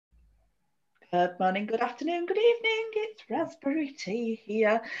Good morning, good afternoon, good evening. It's Raspberry Tea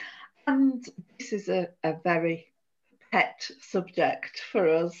here. And this is a very pet subject for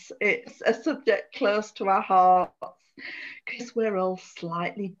us. It's a subject close to our hearts because we're all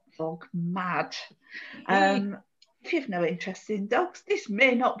slightly dog mad. If you've no interest in dogs, this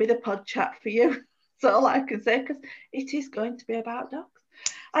may not be the pod chat for you. That's all I can say, because it is going to be about dogs.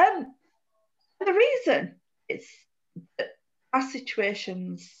 The reason it's our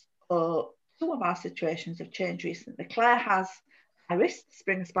situations, or some of our situations, have changed recently. Claire has Iris, the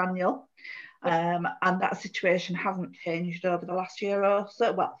Springer Spaniel, and that situation hasn't changed over the last year or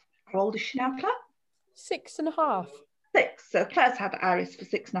so. Well, how old is she now, Claire? 6.5. 6. So Claire's had Iris for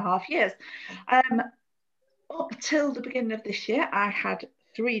 6.5 years. Up till the beginning of this year, I had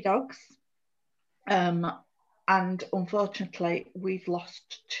 3 dogs. And unfortunately, we've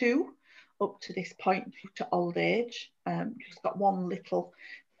lost 2 up to this point due to old age. Just got one little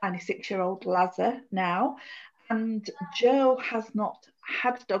tiny 6-year-old Lazar now. And Jo has not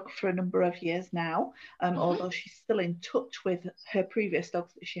had a dog for a number of years now, although she's still in touch with her previous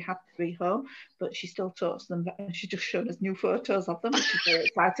dogs that she had to rehome, but she still talks to them. She's just shown us new photos of them, which is very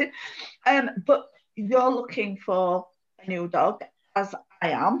exciting. But you're looking for a new dog, as I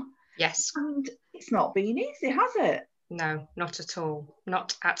am. Yes. And it's not been easy, has it? No, not at all.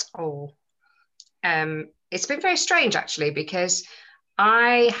 Not at all. It's been very strange, actually, because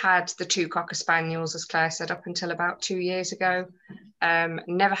I had the 2 Cocker Spaniels, as Claire said, up until about 2 years ago.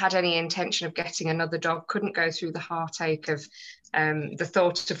 Never had any intention of getting another dog. Couldn't go through the heartache of the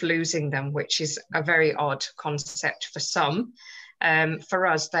thought of losing them, which is a very odd concept for some. For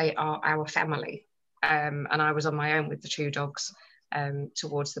us, they are our family. And I was on my own with the 2 dogs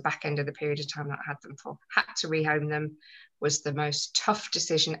towards the back end of the period of time that I had them for. Had to rehome them. Was the most tough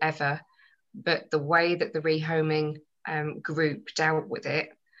decision ever. But the way that the rehoming group dealt with it,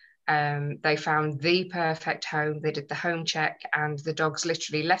 they found the perfect home. They did the home check, and the dogs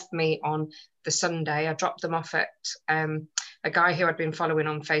literally left me on the Sunday. I dropped them off at a guy who I'd been following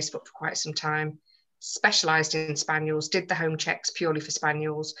on Facebook for quite some time, specialised in spaniels, did the home checks purely for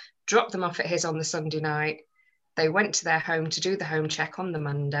spaniels, dropped them off at his on the Sunday night. They went to their home to do the home check on the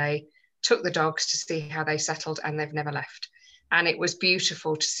Monday, took the dogs to see how they settled, and they've never left. And it was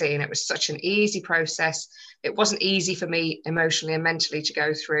beautiful to see, and it was such an easy process. It wasn't easy for me emotionally and mentally to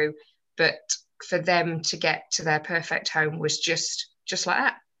go through, but for them to get to their perfect home was just like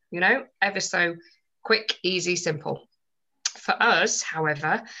that, ever so quick, easy, simple. For us,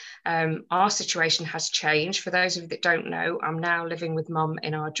 however, our situation has changed. For those of you that don't know, I'm now living with Mum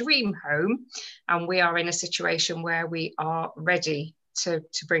in our dream home, and we are in a situation where we are ready to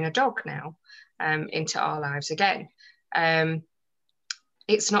bring a dog now into our lives again.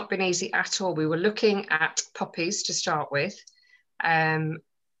 It's not been easy at all. We were looking at puppies to start with.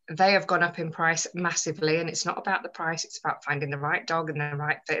 They have gone up in price massively, and it's not about the price, it's about finding the right dog and the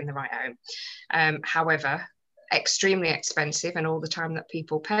right fit in the right home. However, extremely expensive, and all the time that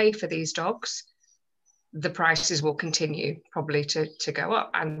people pay for these dogs, the prices will continue probably to go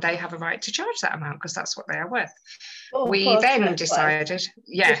up, and they have a right to charge that amount because that's what they are worth. We then decided,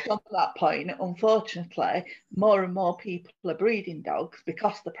 just on that point, unfortunately, more and more people are breeding dogs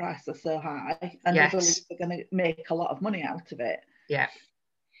because the prices are so high, and they believe they're going to make a lot of money out of it. Yeah.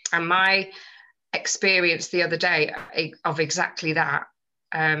 And my experience the other day of exactly that.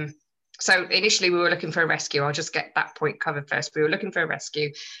 So initially we were looking for a rescue. I'll just get that point covered first. We were looking for a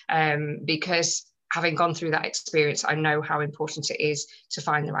rescue because having gone through that experience, I know how important it is to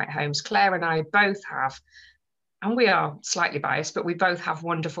find the right homes. Claire and I both have, and we are slightly biased, but we both have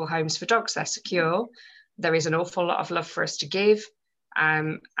wonderful homes for dogs. They're secure. There is an awful lot of love for us to give.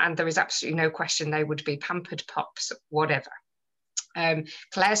 And there is absolutely no question they would be pampered pups, whatever.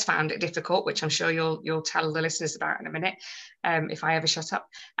 Claire's found it difficult, which I'm sure you'll tell the listeners about in a minute, if I ever shut up.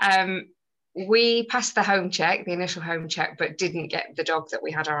 We passed the home check, the initial home check, but didn't get the dog that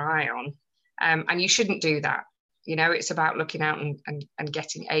we had our eye on. And you shouldn't do that. It's about looking out and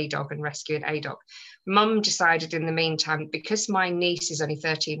getting a dog and rescuing a dog. Mum decided in the meantime, because my niece is only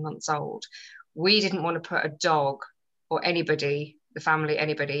 13 months old, we didn't want to put a dog or anybody, the family,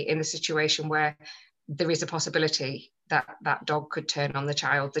 anybody, in the situation where there is a possibility that that dog could turn on the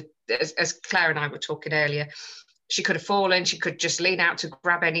child. As Claire and I were talking earlier, she could have fallen, she could just lean out to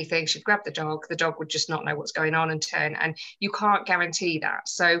grab anything, she'd grab the dog would just not know what's going on and turn, and you can't guarantee that.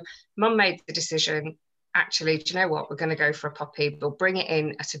 So Mum made the decision, actually, do you know what, we're going to go for a puppy. We'll bring it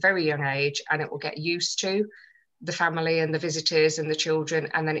in at a very young age, and it will get used to the family and the visitors and the children,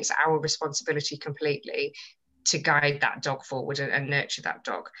 and then it's our responsibility completely to guide that dog forward and nurture that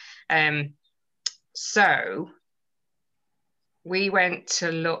dog. So we went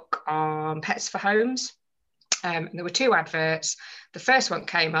to look on Pets for Homes. And there were 2 adverts. The first one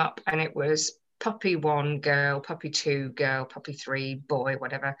came up and it was puppy 1 girl, puppy 2 girl, puppy 3 boy,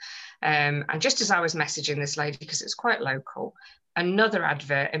 whatever. And just as I was messaging this lady, because it's quite local, another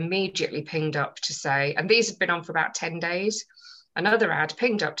advert immediately pinged up to say, and these had been on for about 10 days, another ad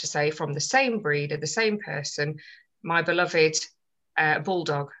pinged up to say, from the same breeder, the same person, my beloved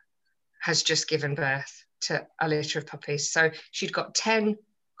bulldog has just given birth to a litter of puppies. So she'd got 10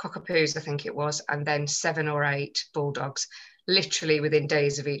 cockapoos, I think it was, and then 7 or 8 bulldogs, literally within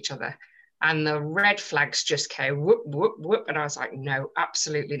days of each other. And the red flags just came, whoop, whoop, whoop. And I was like, no,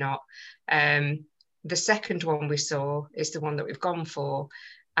 absolutely not. The second one we saw is the one that we've gone for.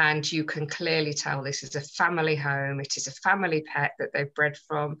 And you can clearly tell this is a family home. It is a family pet that they've bred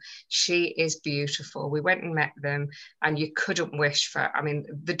from. She is beautiful. We went and met them, and you couldn't wish for, I mean,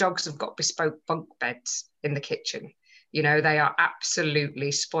 the dogs have got bespoke bunk beds in the kitchen. You know, they are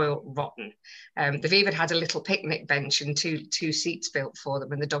absolutely spoilt rotten. They've even had a little picnic bench and two seats built for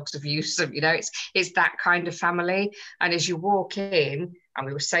them, and the dogs have used them. You know, it's that kind of family. And as you walk in, and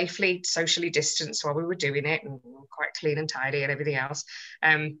we were safely socially distanced while we were doing it, and we were quite clean and tidy and everything else,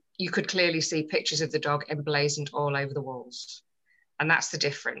 you could clearly see pictures of the dog emblazoned all over the walls. And that's the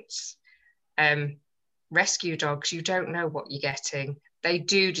difference. Rescue dogs, you don't know what you're getting. They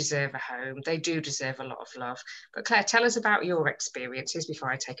do deserve a home. They do deserve a lot of love. But Claire, tell us about your experiences before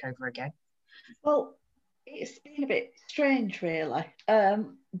I take over again. Well, it's been a bit strange, really,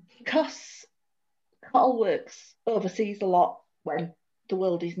 because Carl works overseas a lot when the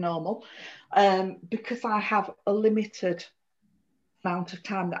world is normal, because I have a limited amount of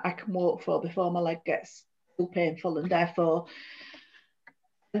time that I can walk for before my leg gets too painful, and therefore,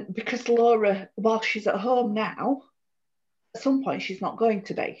 because Laura, while she's at home now, at some point she's not going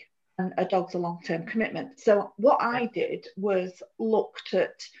to be, and a dog's a long-term commitment. So what I did was looked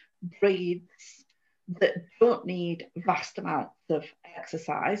at breeds that don't need vast amounts of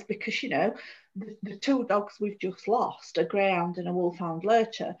exercise, because, you know, the 2 dogs we've just lost, a greyhound and a wolfhound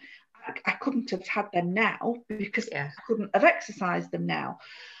lurcher, I couldn't have had them now because I couldn't have exercised them now.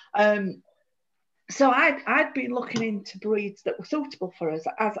 So I'd been looking into breeds that were suitable for us,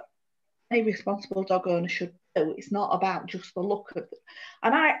 as a responsible dog owner should do. It's not about just the look of them.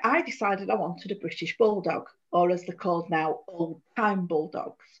 And I decided I wanted a British bulldog, or as they're called now, old-time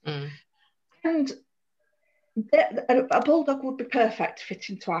bulldogs. And a bulldog would be perfect to fit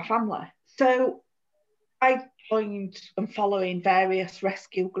into our family. So I joined and following various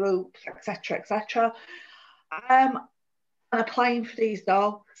rescue groups, etc., and applying for these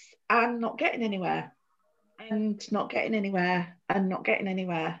dogs and not getting anywhere, and not getting anywhere, and not getting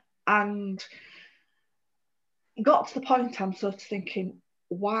anywhere. And got to the point I'm sort of thinking,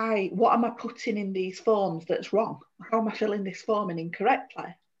 why? What am I putting in these forms that's wrong? How am I filling this form in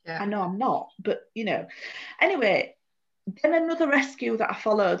incorrectly? I know I'm not, but, you know. Anyway, then another rescue that I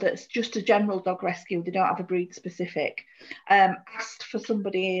follow that's just a general dog rescue, they don't have a breed specific, asked for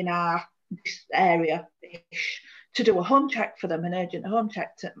somebody in our area to do a home check for them, an urgent home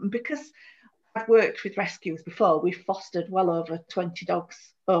check. Because I've worked with rescues before, we've fostered well over 20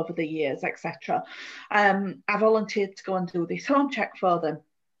 dogs over the years, etc. I volunteered to go and do this home check for them,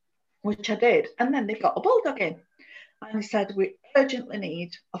 which I did. And then they got a bulldog in. And they said, we urgently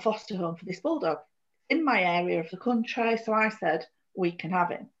need a foster home for this bulldog in my area of the country. So I said, we can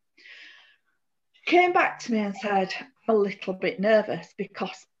have him. She came back to me and said, I'm a little bit nervous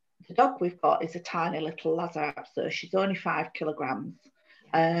because the dog we've got is a tiny little Lhasa, so she's only 5 kilograms.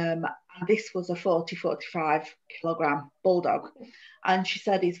 And this was a 45 kilogram bulldog. And she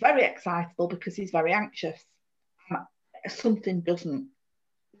said he's very excitable because he's very anxious. Something doesn't,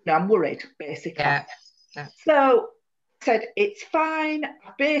 I'm worried, basically. So I said, it's fine.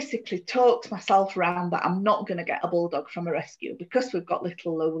 I basically talked myself around that I'm not going to get a bulldog from a rescue because we've got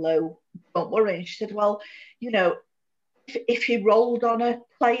little Lolo, don't worry. And she said, well, you know, if you rolled on her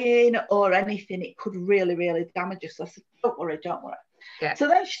playing or anything, it could really, really damage us. So I said, don't worry. Yeah. So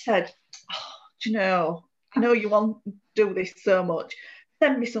then she said, oh, do you know, I know you want to do this so much.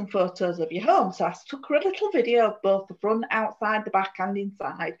 Send me some photos of your home. So I took her a little video of both the front, outside, the back, and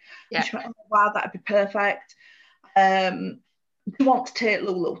inside. And she went, oh, wow, that'd be perfect. Do you want to take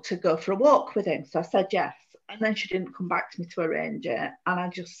Lulu to go for a walk with him? So I said yes. And then she didn't come back to me to arrange it. And I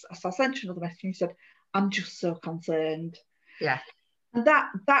sent her another message and she said, I'm just so concerned. Yeah. And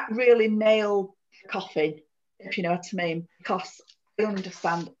that really nailed the coffin, if you know what I mean, because I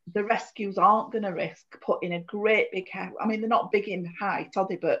understand the rescues aren't going to risk putting a great big house. I mean, they're not big in height, are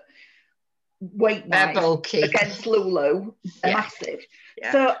they? But weight-wise, against Lulu, they're massive.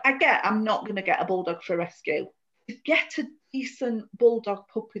 Yeah. So I'm not going to get a bulldog for a rescue. to get a decent bulldog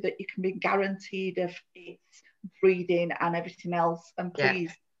puppy that you can be guaranteed of its breeding and everything else, and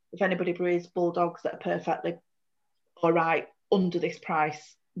please, if anybody breeds bulldogs that are perfectly all right under this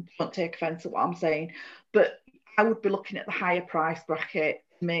price, don't take offence at what I'm saying, but I would be looking at the higher price bracket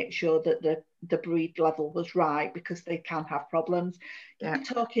to make sure that the breed level was right, because they can have problems. You're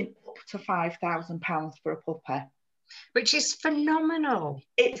talking up to £5,000 for a puppy. Which is phenomenal.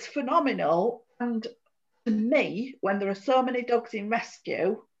 It's phenomenal. And to me, when there are so many dogs in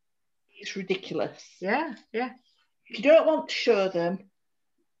rescue, it's ridiculous. Yeah. If you don't want to show them,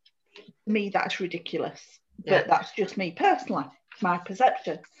 to me, that's ridiculous. But that's just me personally, my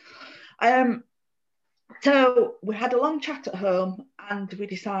perception. So we had a long chat at home, and we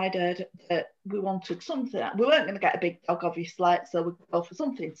decided that we wanted something. We weren't going to get a big dog, obviously, so we'd go for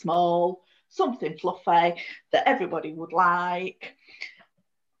something small, something fluffy that everybody would like.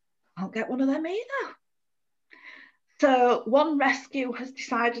 I don't get one of them either. So one rescue has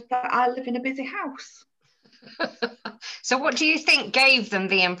decided that I live in a busy house. So what do you think gave them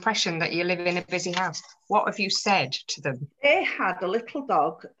the impression that you live in a busy house? What have you said to them? They had a little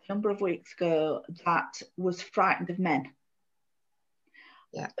dog a number of weeks ago that was frightened of men.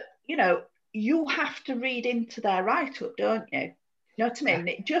 Yeah. You know, you have to read into their write-up, don't you? You know what I mean?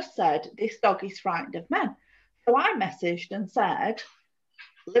 Yeah. It just said, this dog is frightened of men. So I messaged and said,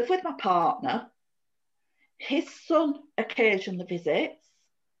 live with my partner. His son occasionally visits.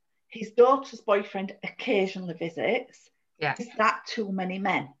 His daughter's boyfriend occasionally visits. Yeah. Is that too many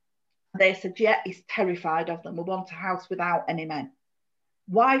men? They said, yeah, he's terrified of them. We want a house without any men.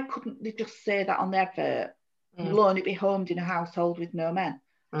 Why couldn't they just say that on the advert? You'll only be homed in a household with no men.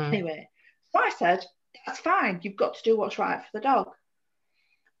 Anyway, so I said, that's fine. You've got to do what's right for the dog.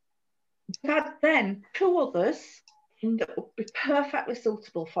 We had then 2 others that would be perfectly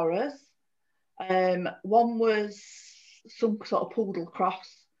suitable for us. One was some sort of poodle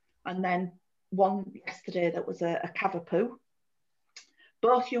cross, and then one yesterday that was a Cavapoo.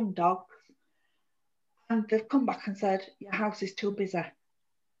 Both young dogs. And they've come back and said, your house is too busy.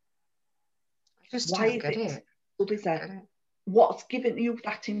 Why is it too busy? What's given you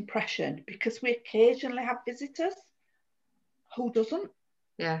that impression? Because we occasionally have visitors. Who doesn't?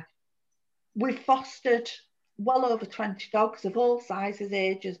 Yeah. We've fostered well over 20 dogs of all sizes,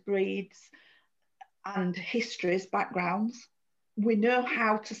 ages, breeds, and histories, backgrounds. We know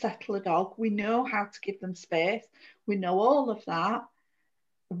how to settle a dog. We know how to give them space. We know all of that.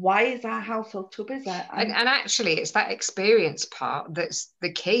 Why is our household too busy? And actually, it's that experience part that's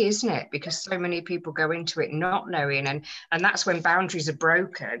the key, isn't it? Because so many people go into it not knowing, and that's when boundaries are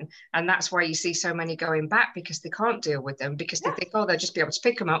broken, and that's why you see so many going back, because they can't deal with them, because they think, oh, they'll just be able to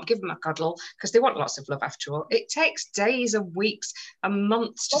pick them up, give them a cuddle, because they want lots of love after all. It takes days and weeks and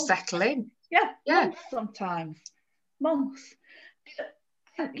months to settle in. Yeah. Months sometimes. Months.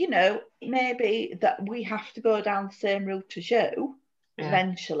 You know, maybe that we have to go down the same route as you.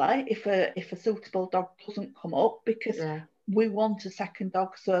 Eventually, if a suitable dog doesn't come up, because we want a second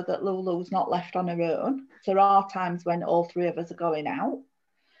dog so that Lulu's not left on her own. So there are times when all 3 of us are going out.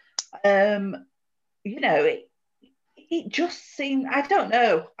 You know, it just seems, I don't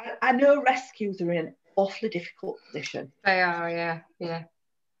know. I know rescues are in an awfully difficult position. They are, yeah.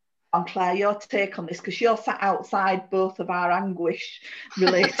 And Claire, your take on this, because you're sat outside both of our anguish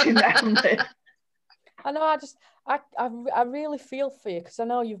relating around this. I know, I really feel for you, because I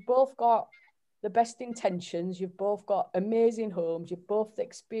know you've both got the best intentions, you've both got amazing homes, you've both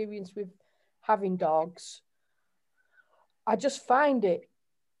experienced with having dogs. I just find it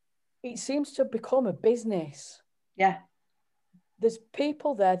seems to become a business. Yeah. There's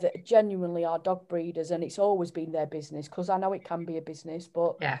people there that genuinely are dog breeders, and it's always been their business, because I know it can be a business,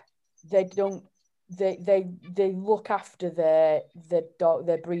 but they don't. They look after their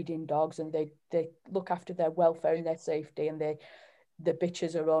breeding dogs, and they look after their welfare and their safety, and the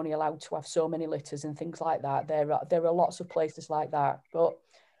bitches are only allowed to have so many litters and things like that. There are lots of places like that, but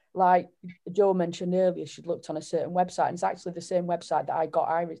like Joe mentioned earlier, she'd looked on a certain website, and it's actually the same website that I got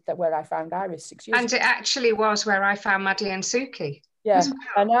Iris, where I found Iris 6 years ago. And it actually was where I found Maddie and Suki. Yeah,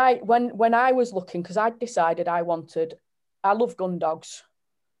 and when I was looking, because I decided I love gun dogs.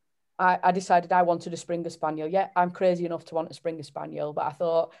 I decided I wanted a Springer Spaniel. Yeah, I'm crazy enough to want a Springer Spaniel, but I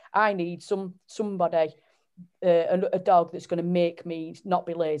thought I need somebody, a dog that's going to make me not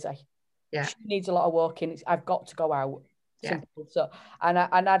be lazy. Yeah, she needs a lot of walking. I've got to go out. Simple. So, and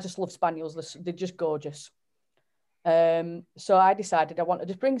I just love Spaniels. They're just gorgeous. So I decided I wanted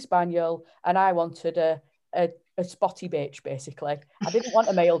a Springer Spaniel, and I wanted a spotty bitch, basically. I didn't want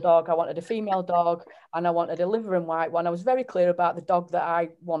a male dog. I wanted a female dog, and I wanted a liver and white one. I was very clear about the dog that I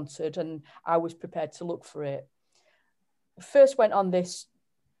wanted, and I was prepared to look for it. first went on this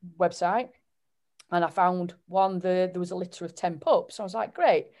website and I found one, there was a litter of 10 pups. I was like,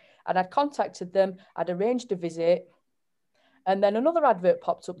 great. And I'd contacted them, I'd arranged a visit. And then another advert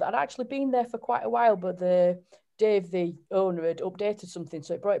popped up that had actually been there for quite a while, but Dave, the owner, had updated something,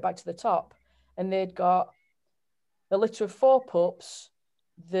 so it brought it back to the top. And they'd got a litter of 4 pups.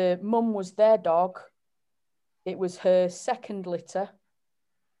 The mum was their dog. It was her second litter.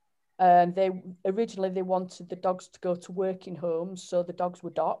 And they wanted the dogs to go to working homes, so the dogs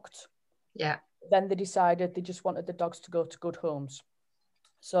were docked. Yeah. Then they decided they just wanted the dogs to go to good homes.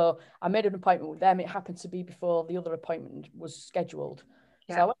 So I made an appointment with them. It happened to be before the other appointment was scheduled.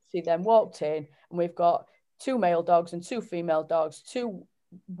 Yeah. So I went to see them, walked in, and we've got 2 male dogs and 2 female dogs, 2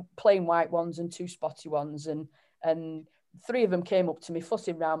 plain white ones and 2 spotty ones. And 3 of them came up to me,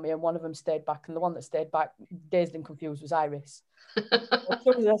 fussing around me, and 1 of them stayed back. And the one that stayed back, dazed and confused, was Iris. As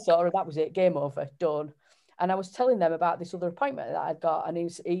soon as I saw her, that was it, game over, done. And I was telling them about this other appointment that I'd got, and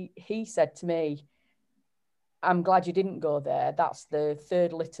he said to me, I'm glad you didn't go there. That's the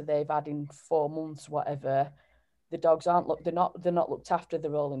 3rd litter they've had in 4 months, whatever. The dogs they're not looked after.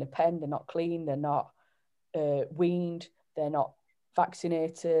 They're all in a pen. They're not clean. They're not weaned. They're not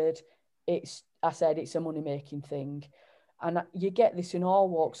vaccinated. I said it's a money-making thing. And you get this in all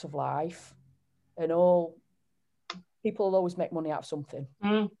walks of life, and all people will always make money out of something.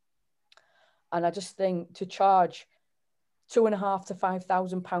 Mm. And I just think to charge £2,500 to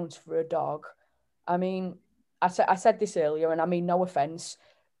 £5,000 for a dog, I mean, I said this earlier, and I mean no offence,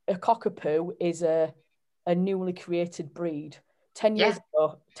 a cockapoo is a newly created breed. 10 years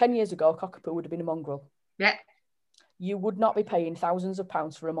ago, a cockapoo would have been a mongrel. Yeah. You would not be paying thousands of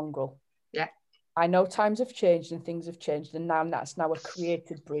pounds for a mongrel. Yeah. I know times have changed and things have changed, and that's now a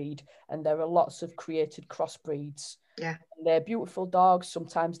created breed, and there are lots of created crossbreeds. Yeah. And they're beautiful dogs.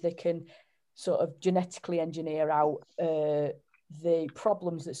 Sometimes they can sort of genetically engineer out the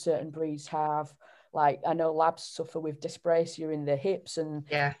problems that certain breeds have. Like I know labs suffer with dysprasia in their hips and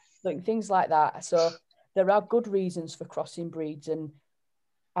things like that. So there are good reasons for crossing breeds and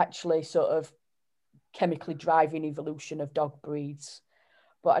actually sort of chemically driving evolution of dog breeds.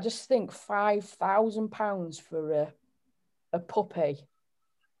 But I just think £5,000 for a puppy.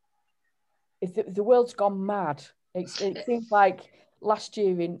 The world's gone mad. It seems like last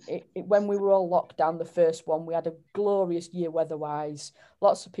year, when we were all locked down, the first one, we had a glorious year weather-wise.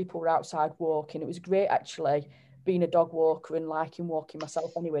 Lots of people were outside walking. It was great, actually, being a dog walker and liking walking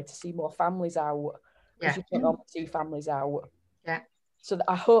myself anyway, to see more families out. Because you don't normally see families out. Yeah. So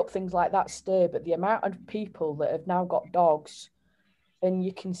I hope things like that stay. But the amount of people that have now got dogs, and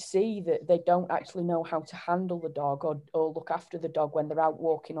you can see that they don't actually know how to handle the dog or look after the dog when they're out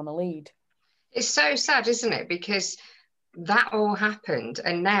walking on a lead. It's so sad, isn't it? Because that all happened,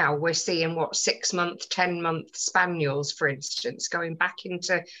 and now we're seeing 6-month, 10-month spaniels, for instance, going back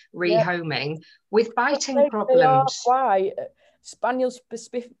into rehoming with biting problems. Why spaniels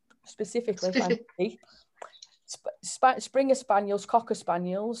specifically? Springer spaniels, cocker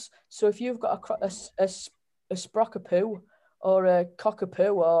spaniels. So if you've got a sprockapoo or a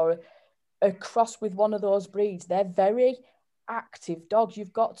cockapoo or a cross with one of those breeds, they're very active dogs.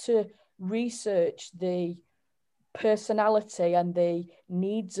 You've got to research the personality and the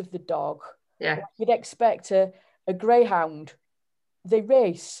needs of the dog. Yeah. You'd expect a greyhound, they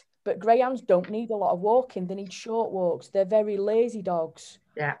race, but greyhounds don't need a lot of walking. They need short walks. They're very lazy dogs.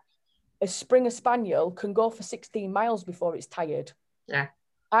 Yeah. A Springer Spaniel can go for 16 miles before it's tired. Yeah.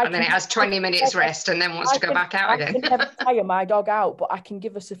 And then it has 20 minutes rest and then wants to go back out again. I can never tire my dog out, but I can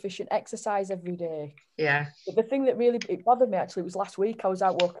give her sufficient exercise every day. Yeah. But the thing that really bothered me, actually, was last week. I was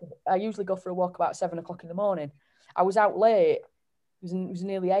out walking. I usually go for a walk about 7 o'clock in the morning. I was out late. It was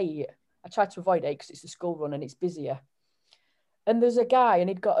nearly 8. I tried to avoid 8 because it's the school run and it's busier. And there's a guy, and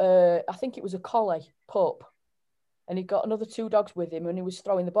he'd got I think it was a collie pup, and he'd got another 2 dogs with him, and he was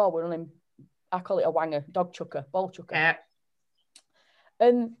throwing the ball. We're on him. I call it a wanger, dog chucker, ball chucker. Yeah.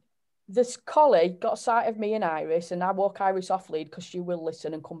 And this collie got sight of me and Iris, and I walk Iris off lead because she will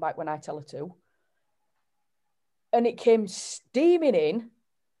listen and come back when I tell her to. And it came steaming in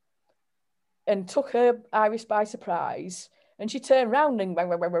and took her Iris by surprise, and she turned round and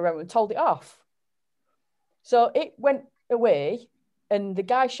told it off. So it went away, and the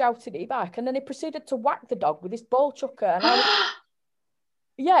guy shouted it back, and then he proceeded to whack the dog with his ball chucker. And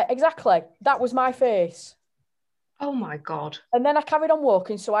yeah, exactly. That was my face. Oh my God. And then I carried on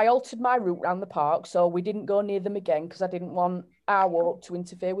walking, so I altered my route around the park, so we didn't go near them again because I didn't want our walk to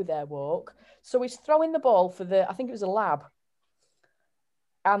interfere with their walk. So he's throwing the ball for I think it was a lab.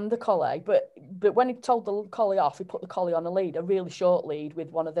 and the collie, but when he told the collie off, he put the collie on a lead, a really short lead with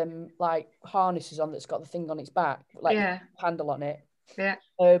one of them like harnesses on that's got the thing on its back, like handle on it. Yeah.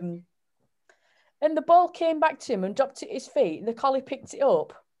 And the ball came back to him and dropped at his feet, and the collie picked it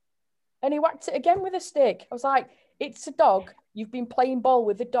up, and he whacked it again with a stick. I was like, it's a dog. You've been playing ball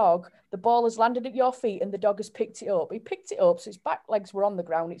with a dog. The ball has landed at your feet, and the dog has picked it up. He picked it up, so its back legs were on the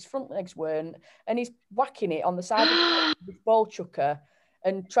ground, its front legs weren't, and he's whacking it on the side of his ball chucker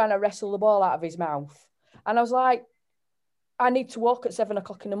and trying to wrestle the ball out of his mouth. And I was like, I need to walk at 7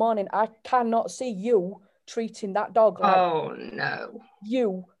 o'clock in the morning. I cannot see you treating that dog like, oh no,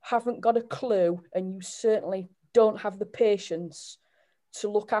 you haven't got a clue, and you certainly don't have the patience to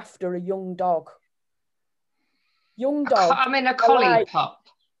look after a young dog. Young dogs. I mean, a collie pup.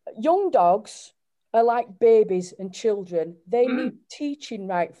 Young dogs are like babies and children. They need teaching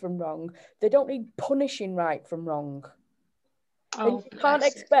right from wrong. They don't need punishing right from wrong. And you can't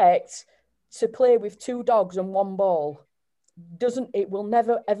expect to play with 2 dogs and 1 ball. It will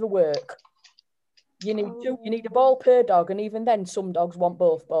never ever work. You need a ball per dog, and even then some dogs want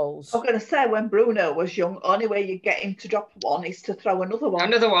both balls. I'm going to say, when Bruno was young, only way you get him to drop one is to throw another one.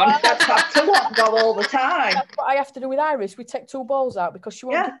 That's have to want go all the time. That's what I have to do with Iris. We take 2 balls out because she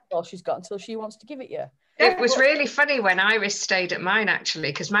won't give the ball she's got until she wants to give it you. It was really funny when Iris stayed at mine, actually,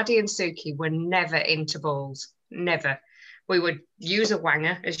 because Maddie and Suki were never into balls. Never. We would use a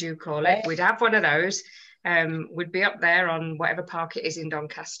wanger, as you call it. We'd have one of those. We'd be up there on whatever park it is in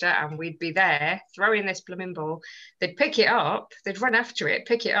Doncaster, and we'd be there throwing this blooming ball. They'd pick it up, they'd run after it,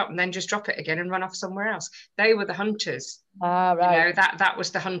 pick it up, and then just drop it again and run off somewhere else. They were the hunters. Ah, right. You know, that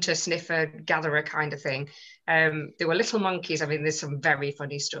was the hunter, sniffer, gatherer kind of thing. There were little monkeys. I mean, there's some very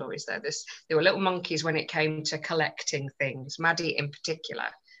funny stories there. There were little monkeys when it came to collecting things. Maddie in particular,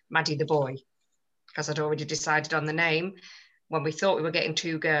 Maddie the boy, because I'd already decided on the name when we thought we were getting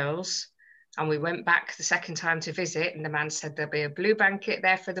 2 girls. And we went back the second time to visit, and the man said there'll be a blue blanket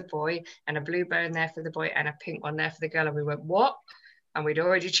there for the boy and a blue bone there for the boy and a pink one there for the girl. And we went, what? And we'd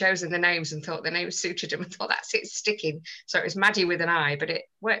already chosen the names and thought the names suited him and thought, that's it, sticking. So it was Maddie with an I, but it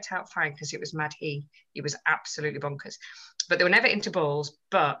worked out fine because it was Maddie. He was absolutely bonkers. But they were never into balls,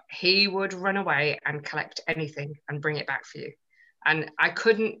 but he would run away and collect anything and bring it back for you. And I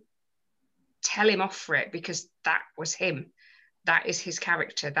couldn't tell him off for it because that was him. That is his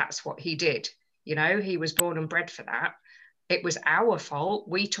character. That's what he did. You know, he was born and bred for that. It was our fault.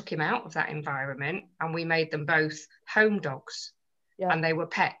 We took him out of that environment and we made them both home dogs, and they were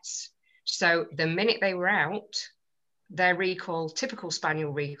pets. So the minute they were out, their recall, typical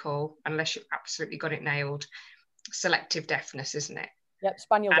Spaniel recall, unless you absolutely got it nailed, selective deafness, isn't it? Yep,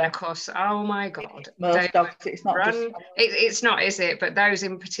 Spaniel. And of course, oh my God. Most dogs, it's not just... It's not, is it? But those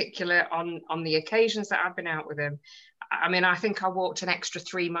in particular, on the occasions that I've been out with them, I mean, I think I walked an extra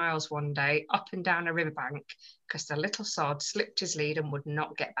 3 miles one day up and down a riverbank because the little sod slipped his lead and would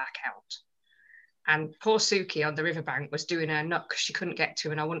not get back out. And poor Suki on the riverbank was doing her nut because she couldn't get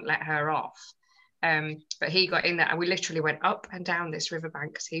to, and I wouldn't let her off. But he got in there, and we literally went up and down this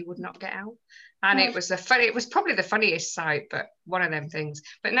riverbank because he would not get out. And it was probably the funniest sight, but one of them things.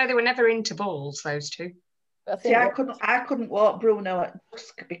 But no, they were never into balls, those 2. I couldn't walk Bruno at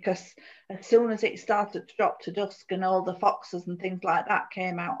dusk because as soon as it started to drop to dusk and all the foxes and things like that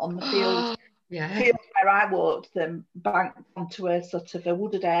came out on the field, field where I walked them, banked onto a sort of a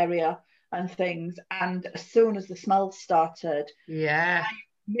wooded area and things, and as soon as the smells started,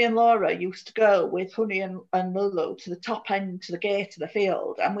 me and Laura used to go with Honey and Lulu to the top end, to the gate of the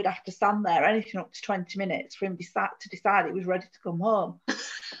field, and we'd have to stand there anything up to 20 minutes for him to decide he was ready to come home.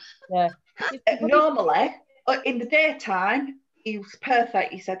 Normally, in the daytime, he was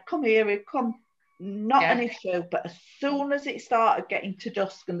perfect. He said, come here, he'd come, not an issue. But as soon as it started getting to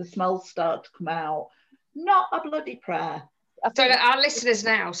dusk and the smells started to come out, not a bloody prayer. So our listeners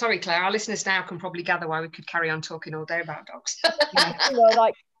now, sorry Claire, our listeners now can probably gather why we could carry on talking all day about dogs. You know,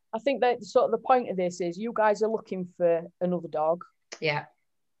 like, I think that sort of the point of this is you guys are looking for another dog. Yeah.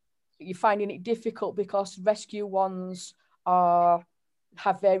 You're finding it difficult because rescue ones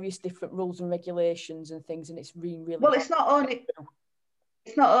have various different rules and regulations and things, and it's really well, it's not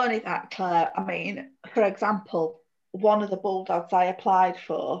only that, Claire. I mean, for example, one of the bulldogs I applied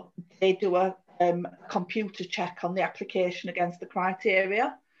for, they do a computer check on the application against the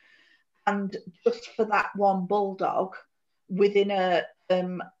criteria, and just for that one bulldog, within a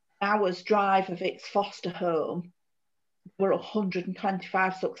hour's drive of its foster home, there were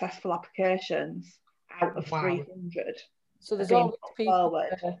 125 successful applications out of 300. So there's all people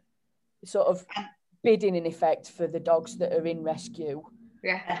sort of bidding in effect for the dogs that are in rescue.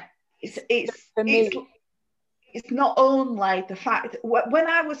 Yeah, it's it's not only the fact that when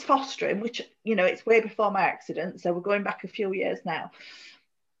I was fostering, which, you know, it's way before my accident, so we're going back a few years now,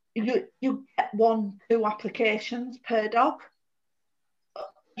 you get 1-2 applications per dog.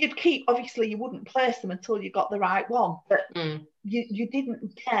 You'd keep, obviously you wouldn't place them until you got the right one, but you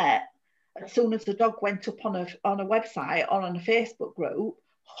didn't get, as soon as the dog went up on a website or on a Facebook group,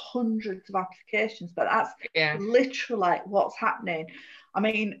 hundreds of applications. But that's literally what's happening. I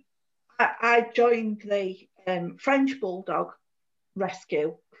mean, I joined the French Bulldog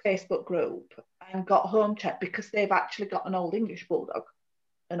Rescue Facebook group and got home checked because they've actually got an old English Bulldog,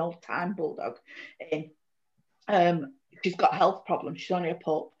 an old time Bulldog in. She's got health problems. She's only a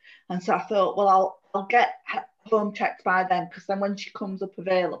pup. And so I thought, well, I'll get home checked by then, because then when she comes up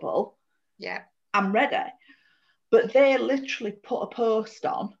available, I'm ready. But they literally put a post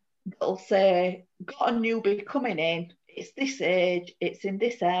on that'll say, got a newbie coming in, it's this age, it's in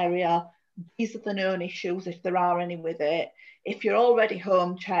this area, these are the known issues if there are any with it. If you're already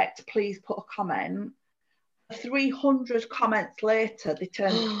home checked, please put a comment. 300 comments later, they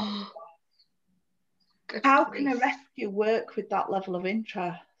turned. How can a rescue work with that level of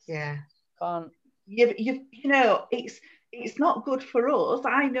interest? Yeah, can't. You know, it's not good for us.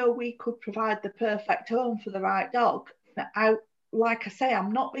 I know we could provide the perfect home for the right dog. Like I say,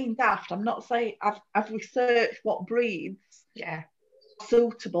 I'm not being daft. I'm not saying I've researched what breeds are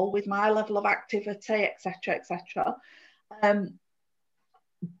suitable with my level of activity, etc., etc.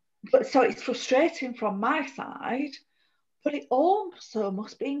 But so it's frustrating from my side. But it also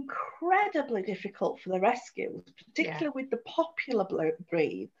must be incredibly difficult for the rescues, particularly with the popular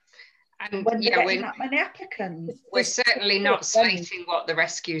breeds. And when they're getting that many applicants. We're certainly not slating what the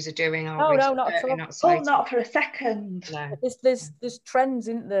rescues are doing, are we? No, not at all. Oh, not for a second. No. There's trends,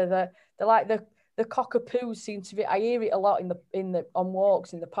 isn't there? They're like the cockapoos seem to be. I hear it a lot in the on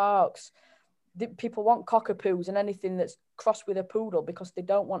walks in the parks. People want cockapoos and anything that's crossed with a poodle because they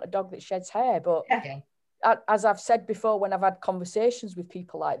don't want a dog that sheds hair. But as I've said before, when I've had conversations with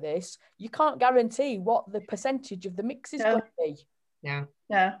people like this, you can't guarantee what the percentage of the mix is going to be. No.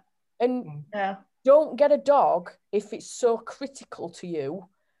 And don't get a dog if it's so critical to you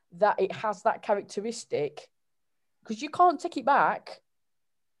that it has that characteristic, because you can't take it back.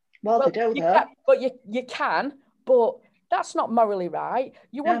 Well, they do, though. But you can, but that's not morally right.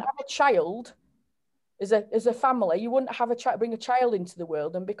 You wouldn't have a child as a family. You wouldn't have bring a child into the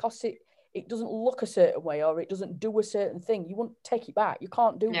world, and because it doesn't look a certain way or it doesn't do a certain thing, you wouldn't take it back. You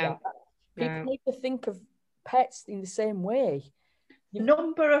can't do that. People need to think of pets in the same way. The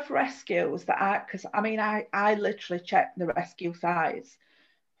number of rescues that because I literally check the rescue sites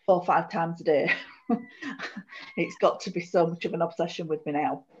 4 or 5 times a day. It's got to be so much of an obsession with me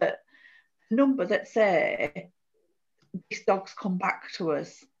now. But the number that say these dogs come back to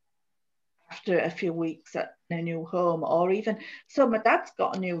us after a few weeks at their new home, or even so my dad's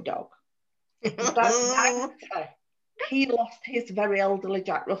got a new dog. He lost his very elderly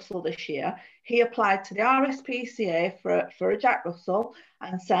Jack Russell this year. He applied to the RSPCA for a Jack Russell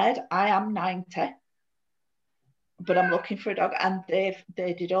and said, I am 90, but I'm looking for a dog. And they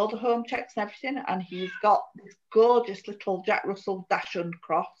did all the home checks and everything, and he's got this gorgeous little Jack Russell Dachshund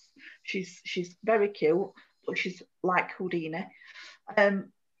cross. She's very cute, but she's like Houdini.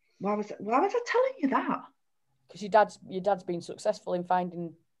 Why was I telling you that? Because your dad's been successful in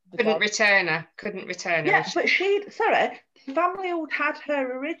finding Couldn't return her. Yeah, but the family who'd had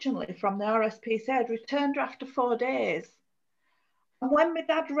her originally from the RSPCA had returned her after 4 days. And when my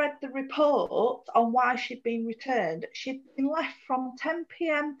dad read the report on why she'd been returned, she'd been left from 10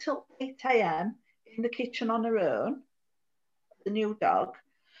 p.m. till 8 a.m. in the kitchen on her own, the new dog.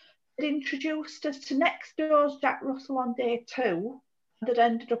 They'd introduced us to next door's Jack Russell on day 2, and they'd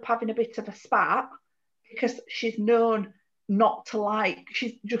ended up having a bit of a spat because she's known not to like,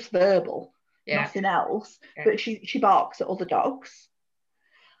 she's just verbal, nothing else, but she barks at other dogs.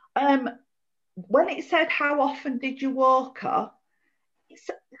 When it said how often did you walk her,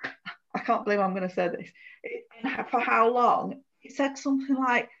 I can't believe I'm going to say this, and for how long, it said something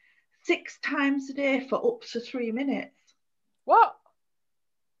like 6 times a day for up to 3 minutes. What?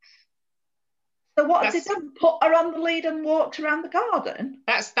 So what did they do? Put her on the lead and walked around the garden?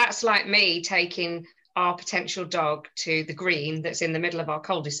 That's like me taking our potential dog to the green that's in the middle of our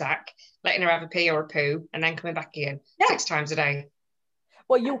cul-de-sac, letting her have a pee or a poo, and then coming back again 6 times a day.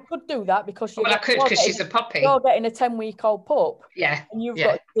 Well, you could do that because I could because she's a puppy. You're getting a 10-week-old pup. Yeah. And you've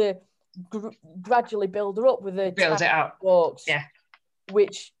got to gradually build her up with a build it up walks. Yeah.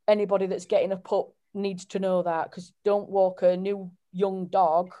 Which anybody that's getting a pup needs to know that, because don't walk a new young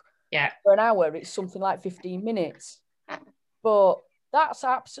dog for an hour. It's something like 15 minutes. But that's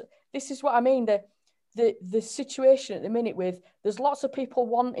absolutely, this is what I mean. the situation at the minute with, there's lots of people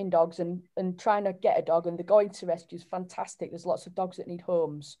wanting dogs and trying to get a dog, and they're going to rescues. Fantastic. There's lots of dogs that need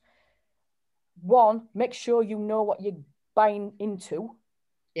homes. One, make sure you know what you're buying into.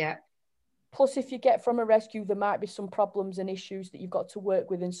 Yeah. Plus, if you get from a rescue, there might be some problems and issues that you've got to work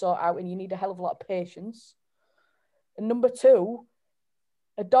with and sort out, and you need a hell of a lot of patience. And number two,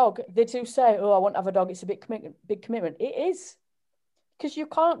 a dog, they do say, oh, I want to have a dog, it's a big commitment. It is. Because you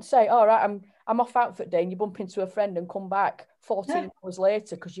can't say, all right, I'm off out for the day, and you bump into a friend and come back 14 hours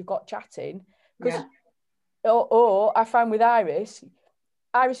later because you've got chatting. Because, or I found with Iris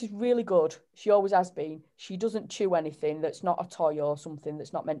is really good. She always has been. She doesn't chew anything that's not a toy or something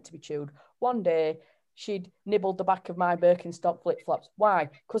that's not meant to be chewed. One day, she'd nibbled the back of my Birkenstock flip-flops. Why?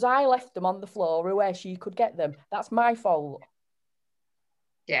 Because I left them on the floor where she could get them. That's my fault.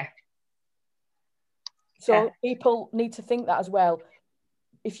 Yeah. So people need to think that as well.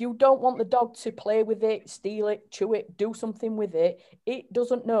 If you don't want the dog to play with it, steal it, chew it, do something with it, it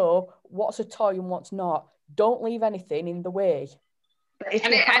doesn't know what's a toy and what's not. Don't leave anything in the way. But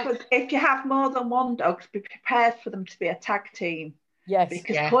if you have more than one dog, be prepared for them to be a tag team. Yes.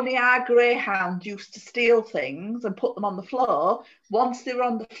 Because Honey, our greyhound, used to steal things and put them on the floor. Once they were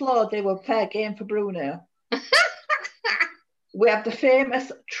on the floor, they were fair game for Bruno. We had the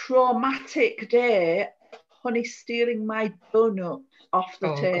famous traumatic day of Honey stealing my donut off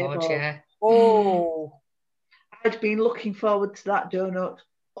the table. God, yeah. Oh. I'd been looking forward to that donut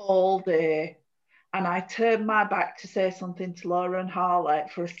all day. And I turned my back to say something to Laura and Harley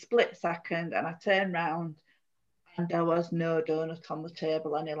for a split second, and I turned round and there was no donut on the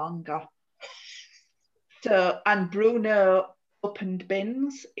table any longer. So, and Bruno opened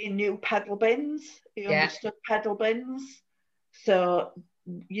bins. He knew pedal bins. He understood pedal bins. So,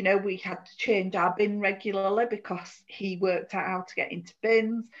 you know, we had to change our bin regularly because he worked out how to get into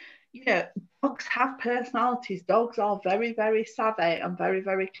bins. You know, dogs have personalities. Dogs are very, very savvy and very,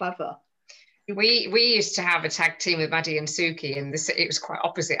 very clever. We used to have a tag team with Maddie and Suki, and it was quite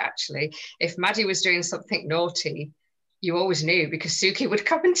opposite, actually. If Maddie was doing something naughty, you always knew because Suki would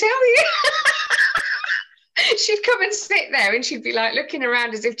come and tell you. She'd come and sit there and she'd be like looking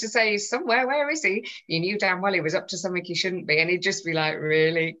around as if to say, he's somewhere, where is he? You knew damn well he was up to something he shouldn't be. And he'd just be like,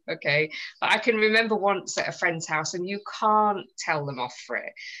 really? Okay. But I can remember once at a friend's house, and you can't tell them off for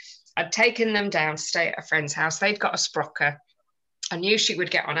it. I'd taken them down to stay at a friend's house. They'd got a sprocker. I knew she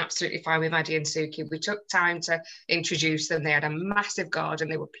would get on absolutely fine with Maddie and Suki. We took time to introduce them. They had a massive garden.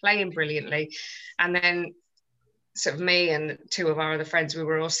 They were playing brilliantly. And then sort of me and two of our other friends, we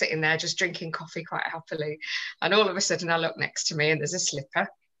were all sitting there just drinking coffee quite happily. And all of a sudden I look next to me and there's a slipper.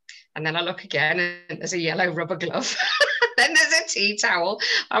 And then I look again and there's a yellow rubber glove. Then there's a tea towel.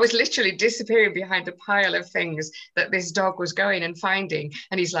 I was literally disappearing behind a pile of things that this dog was going and finding.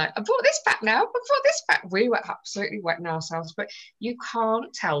 And he's like, I brought this back now. I brought this back. We were absolutely wetting ourselves, but you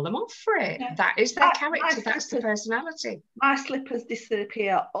can't tell them off for it. Yeah. That is their character. That's the personality. My slippers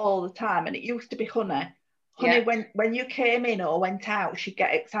disappear all the time. And it used to be Honey. Honey, when you came in or went out, she'd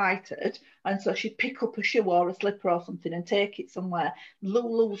get excited. And so she'd pick up a shoe or a slipper or something and take it somewhere.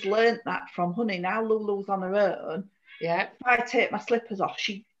 Lulu's learnt that from Honey. Now Lulu's on her own. Yeah. If I take my slippers off,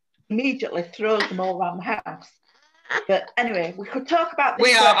 she immediately throws them all around the house. But anyway, we could talk about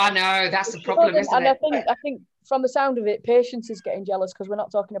this. I know, that's the problem, isn't it? I think from the sound of it, Patience is getting jealous because we're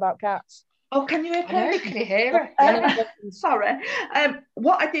not talking about cats. Oh, can you hear her? Can you hear her? Sorry.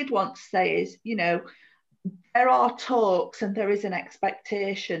 What I did want to say is, you know, there are talks and there is an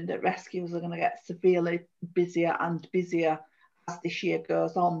expectation that rescues are going to get severely busier and busier as this year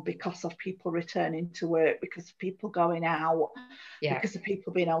goes on because of people returning to work, because of people going out, because of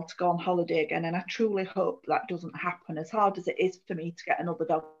people being able to go on holiday again. And I truly hope that doesn't happen. As hard as it is for me to get another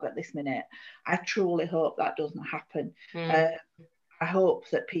dog at this minute, I truly hope that doesn't happen. I hope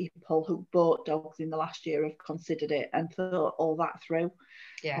that people who bought dogs in the last year have considered it and thought all that through.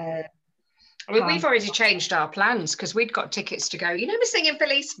 I mean, we've already changed our plans because we'd got tickets to go. You know, the singing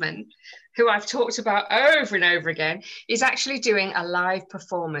policeman, who I've talked about over and over again, is actually doing a live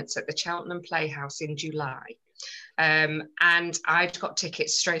performance at the Cheltenham Playhouse in July. And I'd got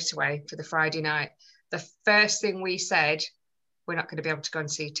tickets straight away for the Friday night. The first thing we said, we're not going to be able to go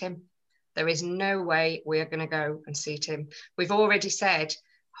and see Tim. There is no way we are going to go and see Tim. We've already said,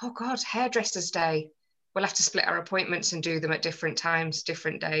 oh God, hairdresser's day. We'll have to split our appointments and do them at different times,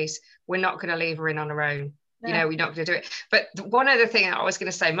 different days. We're not going to leave her in on her own. No. You know, we're not going to do it. But one other thing I was going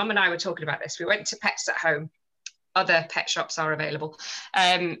to say, Mum and I were talking about this. We went to Pets at Home. Other pet shops are available.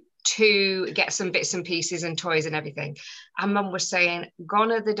 to get some bits and pieces and toys and everything. And Mum was saying,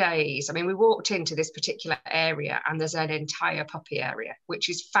 gone are the days. I mean, we walked into this particular area and there's an entire puppy area, which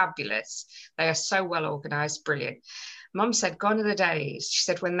is fabulous. They are so well organised, brilliant. Mum said, gone are the days. She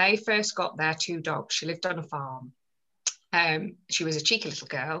said when they first got their 2 dogs, she lived on a farm. She was a cheeky little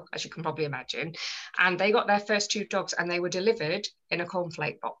girl, as you can probably imagine. And they got their first 2 dogs and they were delivered in a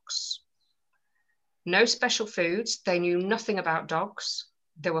cornflake box. No special foods. They knew nothing about dogs.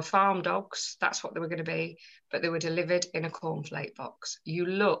 They were farm dogs, that's what they were going to be, but they were delivered in a cornflake box. You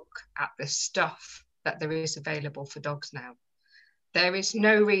look at the stuff that there is available for dogs now. There is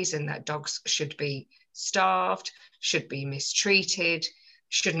no reason that dogs should be starved, should be mistreated,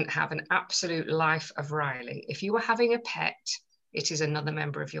 shouldn't have an absolute life of Riley. If you are having a pet, it is another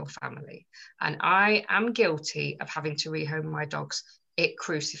member of your family. And I am guilty of having to rehome my dogs. It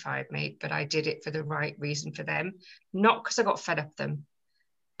crucified me, but I did it for the right reason for them, not because I got fed up with them.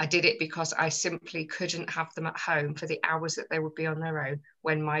 I did it because I simply couldn't have them at home for the hours that they would be on their own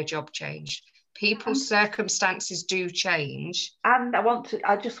when my job changed. People's circumstances do change. And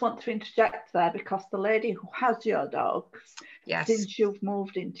I just want to interject there, because the lady who has your dogs, yes, since you've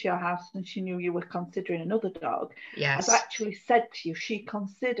moved into your house and she knew you were considering another dog, yes, has actually said to you she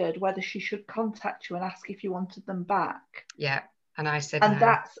considered whether she should contact you and ask if you wanted them back. Yeah, and I said and no.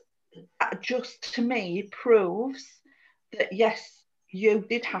 That just to me proves that yes, you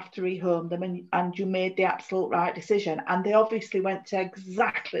did have to rehome them and you made the absolute right decision, and they obviously went to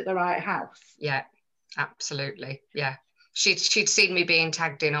exactly the right house. Yeah, absolutely. Yeah, she'd seen me being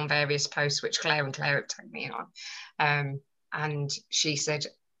tagged in on various posts, which Claire had tagged me on, and she said,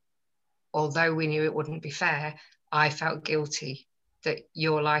 although we knew it wouldn't be fair, I felt guilty that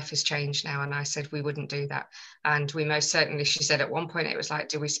your life has changed now. And I said we wouldn't do that, and we most certainly, she said at one point it was like,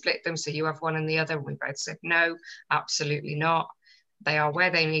 do we split them so you have one and the other? And we both said no, absolutely not. They are where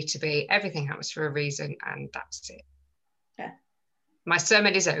they need to be. Everything happens for a reason, and that's it. Yeah. My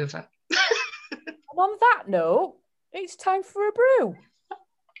sermon is over. And on that note, it's time for a brew.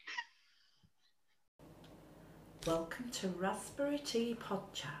 Welcome to Raspberry Tea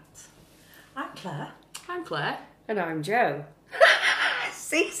Pod Chat. I'm Claire. I'm Claire. And I'm Jo.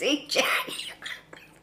 CCJ.